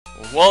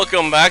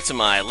Welcome back to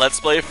my Let's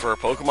Play for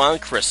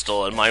Pokemon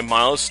Crystal and my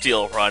Mono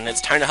Steel run.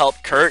 It's time to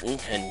help Kurt and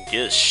get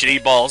his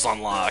shitty balls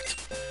unlocked.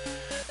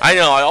 I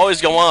know, I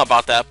always go on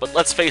about that, but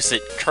let's face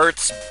it,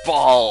 Kurt's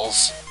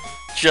balls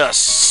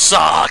just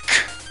suck.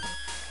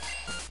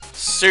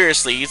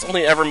 Seriously, he's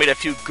only ever made a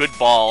few good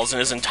balls in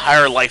his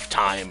entire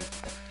lifetime.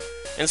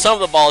 And some of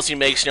the balls he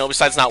makes,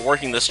 besides not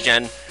working this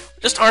gen,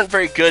 just aren't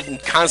very good in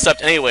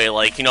concept anyway,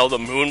 like, the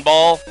Moon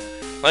Ball.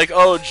 Like,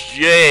 oh,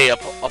 yay, a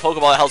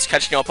Pokeball that helps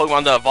catch, a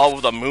Pokemon that evolve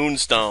with a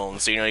Moonstone.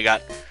 So, you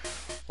got,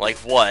 like,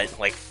 what?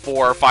 Like,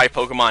 4 or 5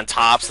 Pokemon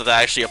tops that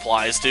actually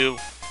applies to?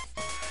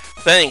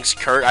 Thanks,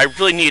 Kurt. I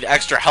really need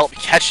extra help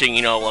catching,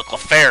 like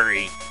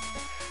Clefairy.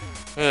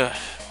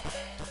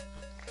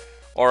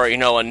 Or, a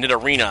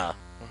Nidorina.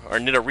 Or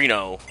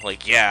Nidorino.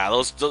 Like, yeah,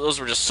 those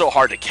were just so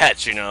hard to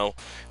catch, that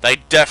I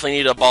definitely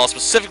need a ball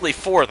specifically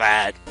for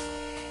that.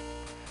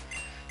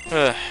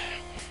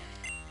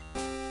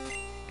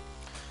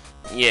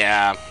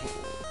 Yeah.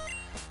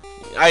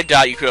 I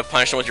doubt you could have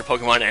punished him with your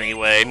Pokemon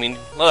anyway. I mean,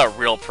 let a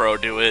real pro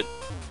do it.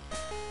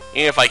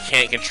 Even if I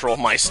can't control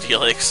my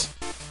Steelix.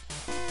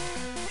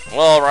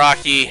 Well,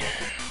 Rocky,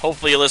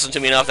 hopefully you listen to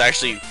me enough to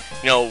actually,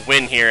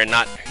 win here and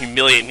not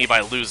humiliate me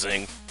by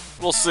losing.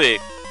 We'll see.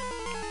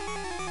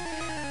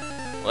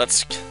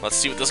 Let's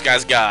see what this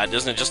guy's got.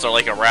 Isn't it just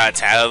like a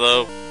Rattata,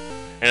 though?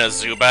 And a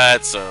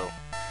Zubat, so...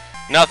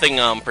 nothing,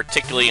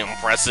 particularly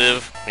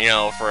impressive,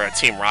 for a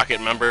Team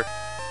Rocket member.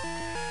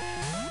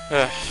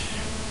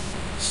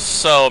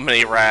 So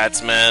many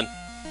rats, man.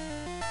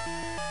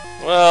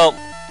 Well,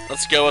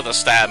 let's go with a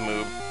stab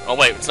move. Oh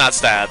wait, it's not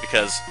stab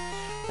because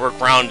we're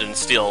ground and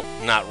steel,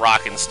 not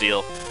rock and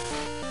steel.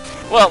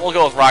 Well, we'll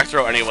go with rock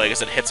throw anyway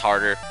because it hits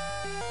harder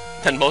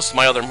than most of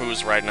my other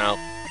moves right now.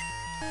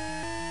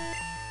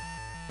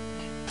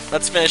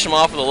 Let's finish him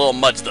off with a little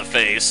mud to the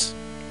face.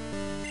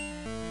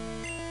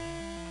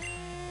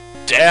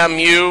 Damn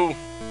you!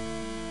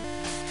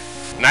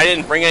 And I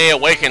didn't bring any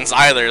Awakens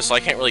either, so I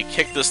can't really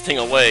kick this thing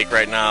awake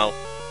right now.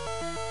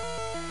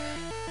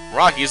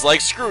 Rocky's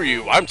like, screw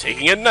you, I'm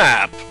taking a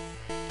nap.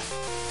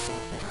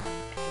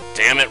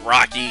 Damn it,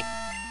 Rocky.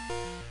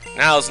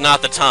 Now's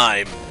not the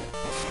time.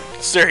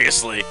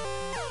 Seriously.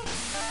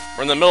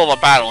 We're in the middle of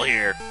a battle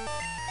here.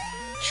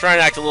 Try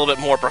and act a little bit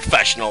more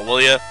professional,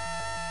 will ya?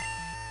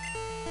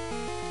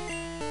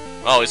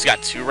 Oh, he's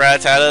got 2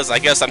 Rattatas? I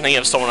guess I'm thinking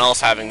of someone else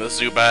having the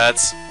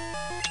Zubats.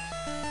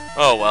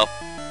 Oh well.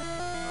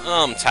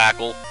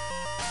 Tackle.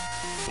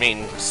 I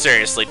mean,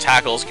 seriously,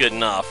 tackle's good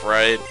enough,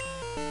 right?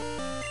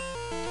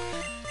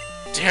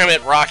 Damn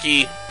it,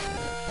 Rocky.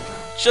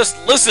 Just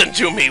listen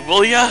to me,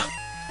 will ya?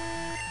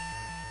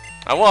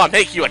 I want to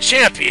make you a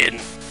champion.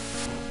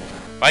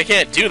 But I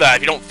can't do that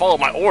if you don't follow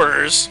my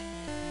orders.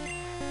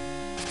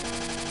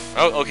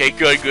 Oh, okay,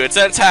 good. It's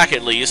an attack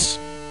at least.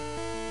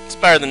 It's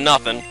better than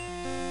nothing.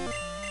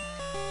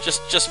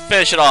 Just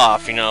finish it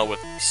off, with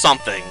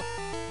something.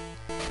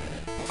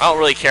 I don't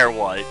really care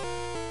what.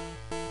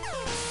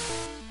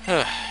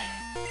 Well,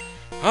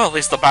 at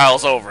least the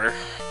battle's over.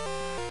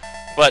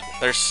 But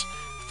there's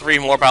 3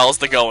 more battles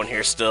to go in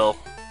here still.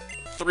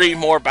 3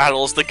 more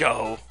battles to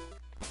go.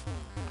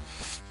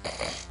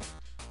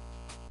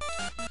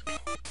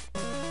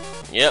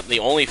 Yep, the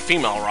only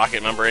female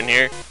Rocket member in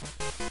here.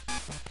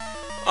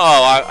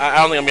 Oh, I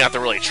don't think I'm gonna have to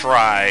really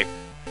try.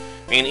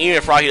 I mean, even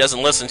if Rocky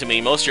doesn't listen to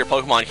me, most of your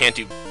Pokemon can't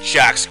do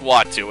jack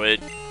squat to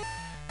it.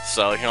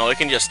 So, it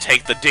can just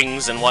take the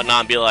dings and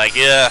whatnot and be like,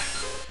 yeah,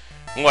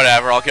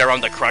 whatever, I'll get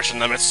around to crushing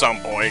them at some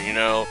point,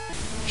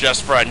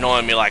 just for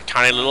annoying me like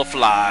tiny little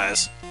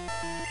flies.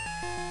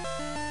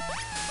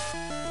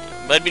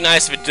 But it'd be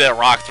nice if it did a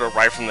rock throw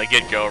right from the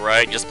get-go,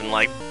 right? Just been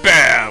like,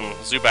 BAM!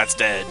 Zubat's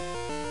dead.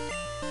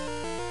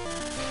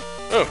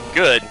 Oh,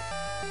 good.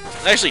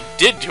 It actually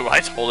did do what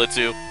I told it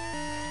to.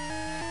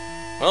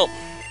 Well,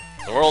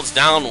 the world's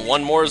down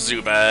 1 more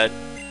Zubat.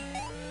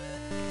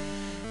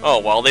 Oh,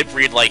 well, they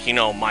breed like,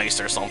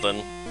 mice or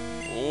something.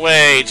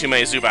 Way too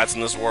many Zubats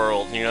in this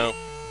world,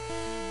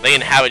 They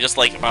inhabit just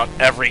like about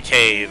every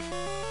cave.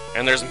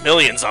 And there's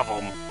millions of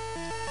them.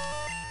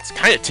 It's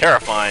kind of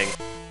terrifying.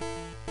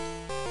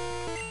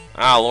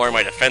 Ah, lowering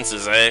my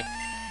defenses, eh?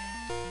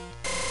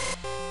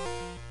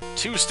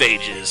 2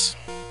 stages.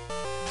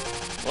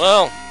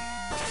 Well,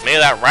 maybe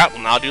that rat will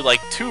now do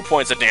like 2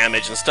 points of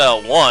damage instead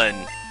of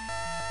 1.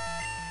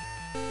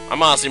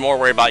 I'm honestly more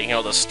worried about,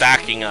 the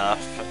stacking,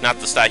 not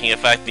the stacking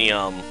effect, the,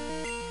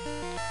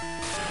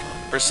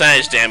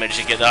 percentage damage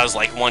it does,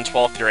 like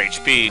 1/12 your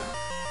HP.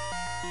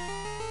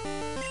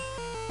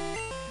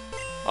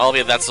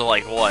 Albeit that's,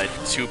 like, what,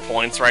 2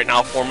 points right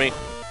now for me?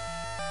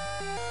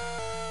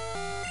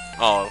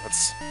 Oh,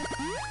 it's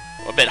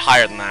a bit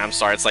higher than that, I'm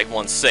sorry, it's like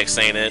 1/6,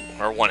 ain't it?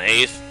 Or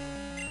 1/8?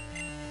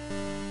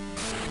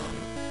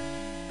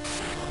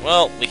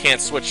 Well, we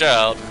can't switch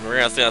out, we're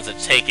gonna have to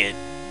take it.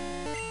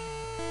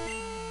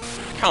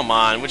 Come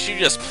on, would you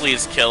just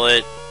please kill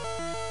it?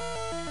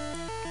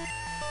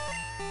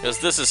 Because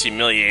this is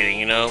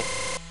humiliating,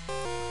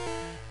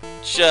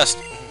 Just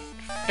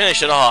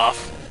finish it off.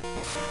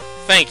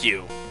 Thank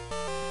you.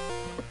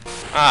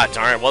 Ah,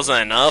 darn it,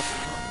 wasn't enough?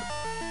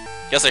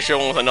 Guess I should have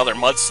went with another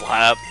mud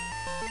slap.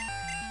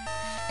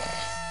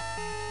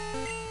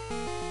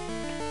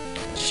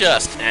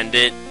 Just end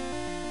it.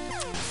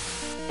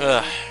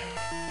 Ugh.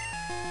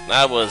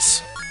 That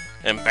was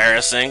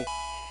embarrassing.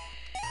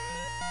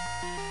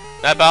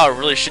 That battle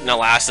really shouldn't have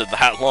lasted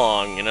that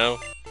long, you know?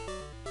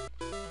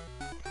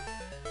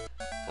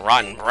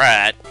 Rotten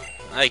brat.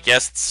 I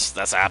guess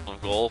that's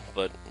applicable,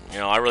 but, you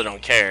know, I really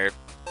don't care.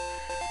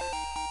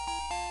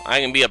 I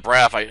can be a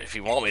brat if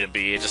you want me to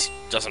be, it just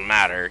doesn't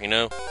matter, you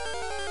know?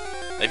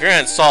 If you're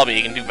gonna insult me,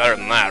 you can do better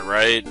than that,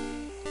 right?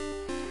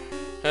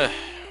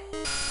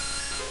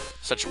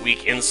 Such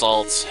weak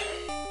insults.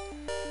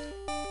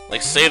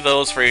 Like, save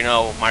those for, you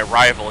know, my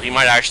rival. He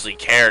might actually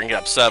care and get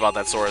upset about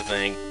that sort of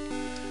thing.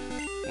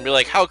 And be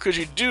like, how could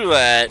you do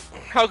that?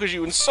 How could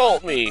you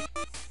insult me?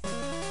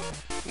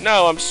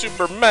 No, I'm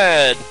super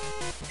mad.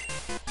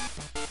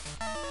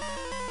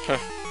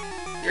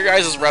 Your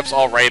guys' rep's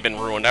already been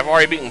ruined. I've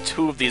already beaten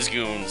 2 of these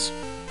goons.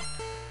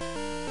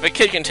 If a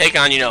kid can take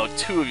on, you know,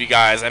 2 of you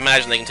guys, I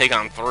imagine they can take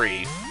on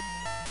 3.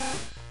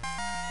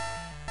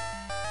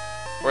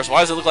 Of course, why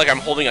does it look like I'm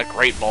holding a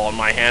great ball in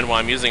my hand while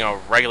I'm using a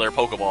regular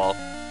Pokeball?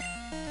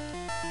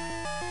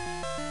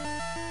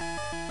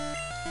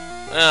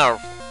 Oh,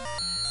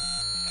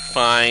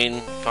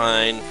 fine.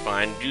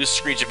 Do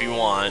Screech if you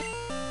want.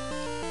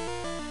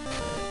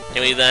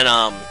 Can we then,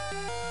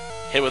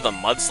 hit with a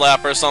Mud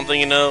Slap or something,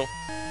 you know?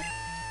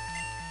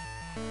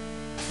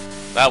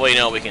 That way, you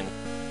know, we can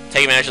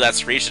take advantage of that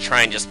Screech to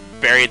try and just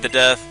bury it to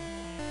death.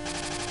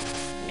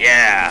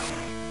 Yeah!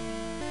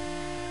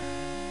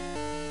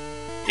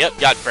 Yep,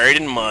 got buried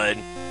in mud.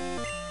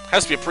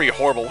 Has to be a pretty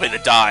horrible way to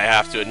die, I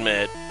have to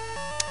admit.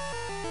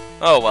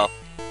 Oh well.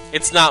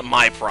 It's not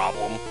my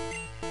problem.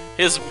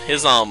 His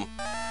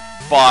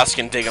boss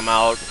can dig him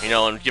out, you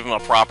know, and give him a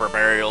proper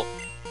burial.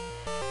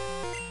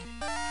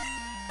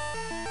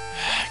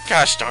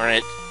 Gosh darn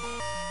it.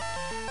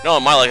 No,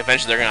 in my luck,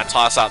 eventually they're gonna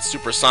toss out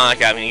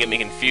Supersonic at me and get me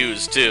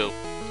confused, too.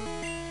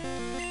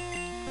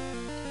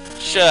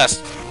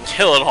 Just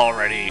kill it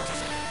already.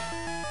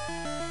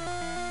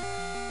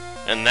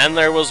 And then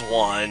there was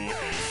one.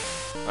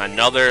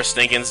 Another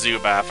stinking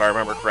Zubat, if I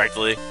remember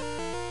correctly. Of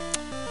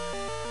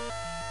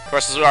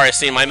course, as we've already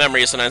seen, my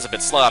memory is sometimes a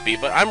bit sloppy,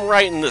 but I'm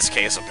right in this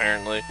case,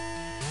 apparently.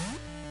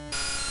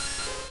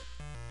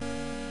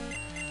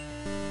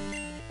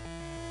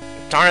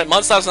 Darn it,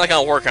 Mud Slap's not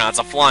gonna work on it. It's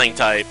a flying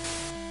type.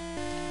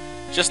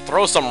 Just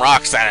throw some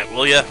rocks at it,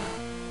 will ya?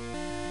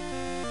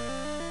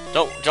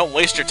 Don't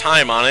waste your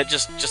time on it.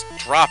 Just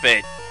drop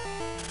it.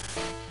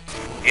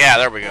 Yeah,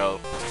 there we go.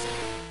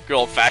 Good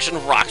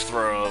old-fashioned rock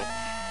throw. Of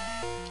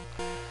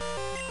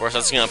course,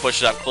 that's gonna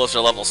push it up closer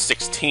to level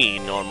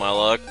 16, knowing my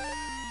luck.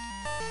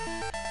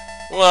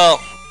 Well,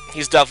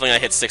 he's definitely gonna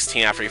hit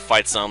 16 after he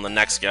fights the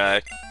next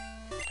guy.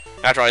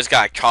 After all, he's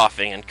got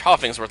coughing, and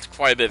coughing's worth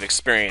quite a bit of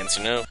experience,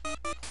 you know?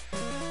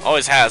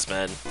 Always has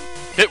been.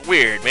 Bit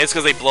weird. Maybe it's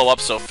because they blow up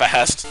so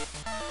fast.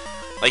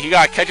 Like, you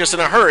gotta catch us in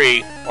a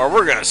hurry, or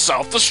we're gonna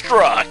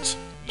self-destruct!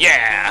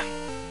 Yeah!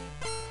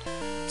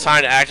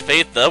 Time to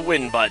activate the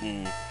win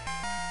button.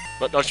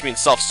 But don't you mean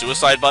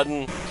self-suicide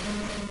button?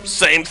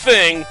 Same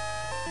thing!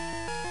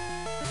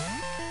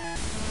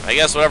 I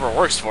guess whatever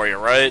works for you,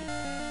 right?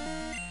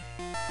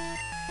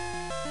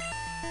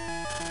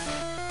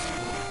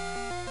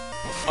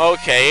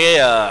 Okay,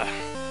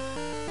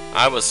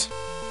 I was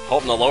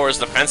hoping to lower his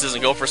defenses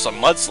and go for some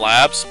mud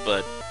slaps,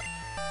 but,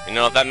 you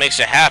know, if that makes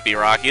you happy,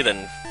 Rocky,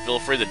 then feel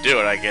free to do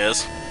it, I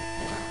guess.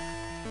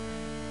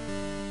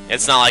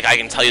 It's not like I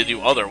can tell you to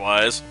do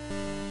otherwise.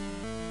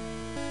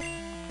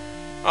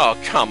 Oh,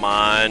 come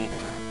on.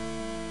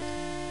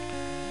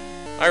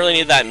 I really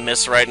need that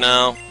miss right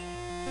now.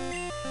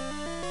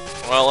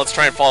 Well, let's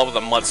try and follow up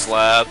with a mud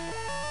slap.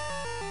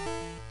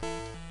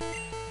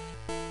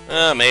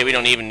 Maybe we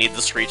don't even need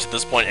the Screech at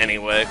this point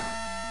anyway.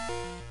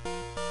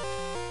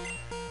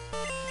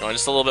 No,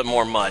 just a little bit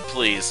more mud,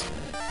 please.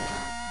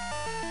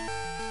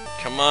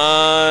 Come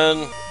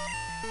on.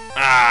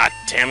 Ah,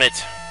 damn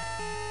it.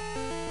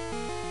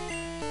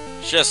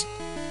 Just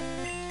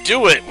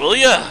do it, will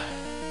ya?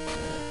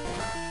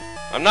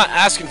 I'm not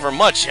asking for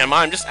much, am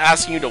I? I'm just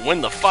asking you to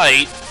win the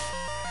fight.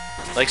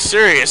 Like,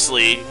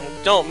 seriously,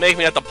 don't make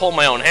me have to pull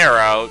my own hair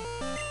out.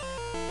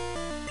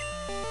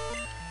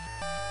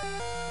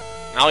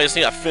 Now I just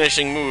need a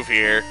finishing move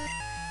here.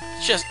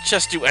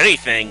 Just do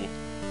anything.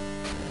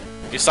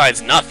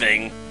 Besides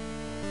nothing.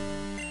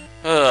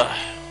 Ugh.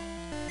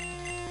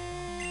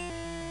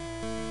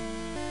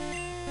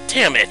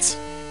 Damn it!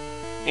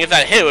 If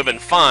that hit, it would have been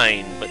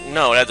fine, but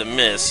no, it had to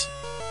miss.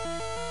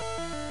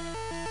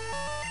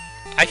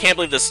 I can't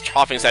believe this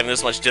Chopping's having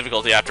this much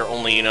difficulty after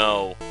only, you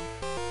know,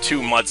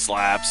 2 mud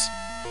slaps.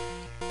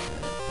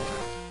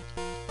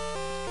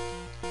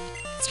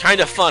 It's kind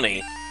of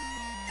funny.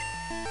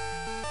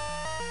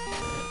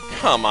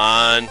 Come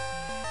on.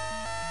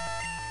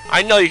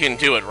 I know you can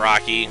do it,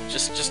 Rocky.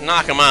 Just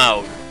knock him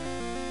out.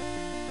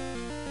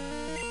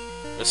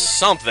 With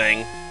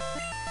something.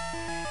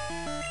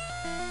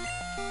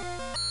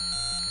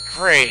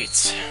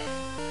 Great.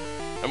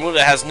 A move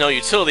that has no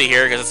utility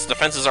here because its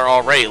defenses are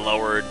already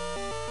lowered.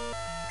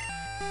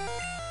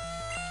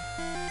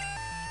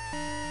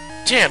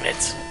 Damn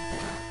it!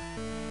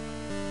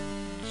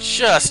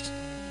 Just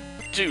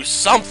do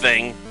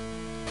something.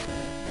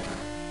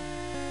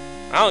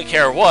 I don't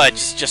care what,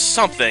 just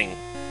something.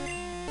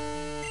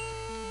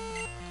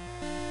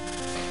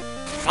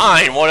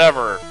 Fine,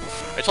 whatever.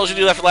 I told you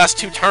to do that for the last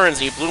 2 turns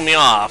and you blew me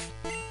off.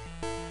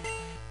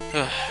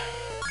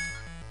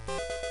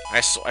 I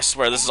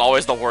swear, this is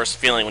always the worst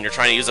feeling when you're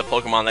trying to use a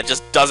Pokemon that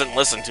just doesn't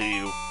listen to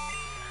you.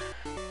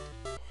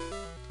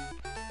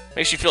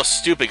 Makes you feel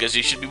stupid because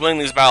you should be winning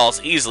these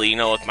battles easily, you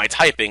know, with my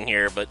typing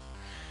here, but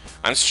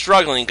I'm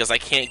struggling because I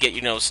can't get,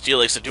 you know,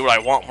 Steelix to do what I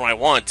want when I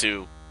want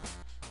to.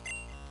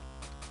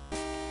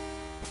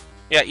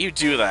 Yeah, you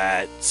do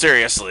that.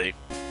 Seriously.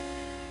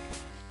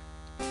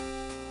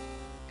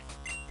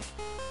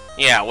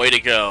 Yeah, way to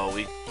go.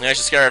 We managed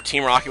to scare our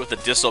Team Rocket with the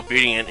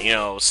disobedient, you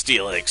know,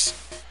 Steelix.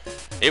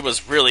 It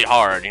was really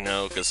hard, you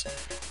know, because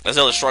I was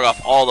able to shrug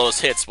off all those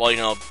hits while, you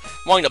know,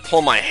 wanting to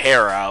pull my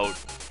hair out.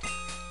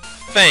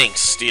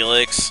 Thanks,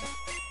 Steelix.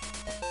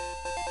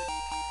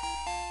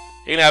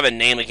 You can have a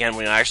name again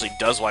when it actually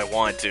does what I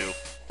want to.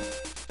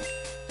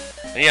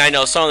 And yeah, I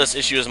know some of this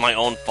issue is my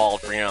own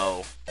fault for, you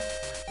know,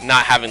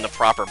 not having the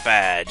proper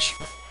badge.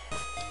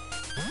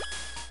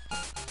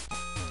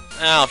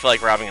 I don't feel like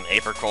grabbing an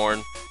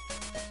apricorn.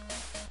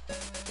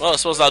 Well, I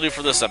suppose that'll do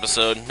for this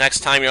episode. Next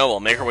time, you know, we'll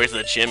make our way to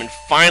the gym and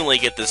finally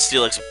get this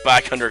Steelix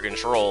back under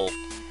control.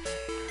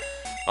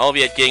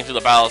 Albeit getting through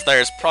the battles there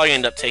is probably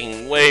end up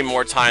taking way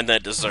more time than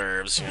it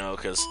deserves, you know,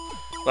 because,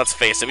 let's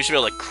face it, we should be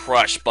able to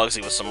crush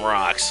Bugsy with some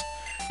rocks.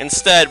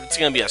 Instead, it's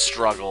going to be a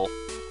struggle.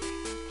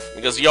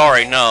 Because you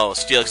already know,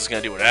 Steelix is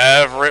going to do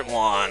whatever it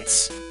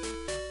wants.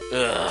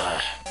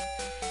 Ugh.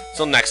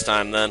 Till next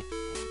time, then.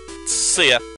 See ya.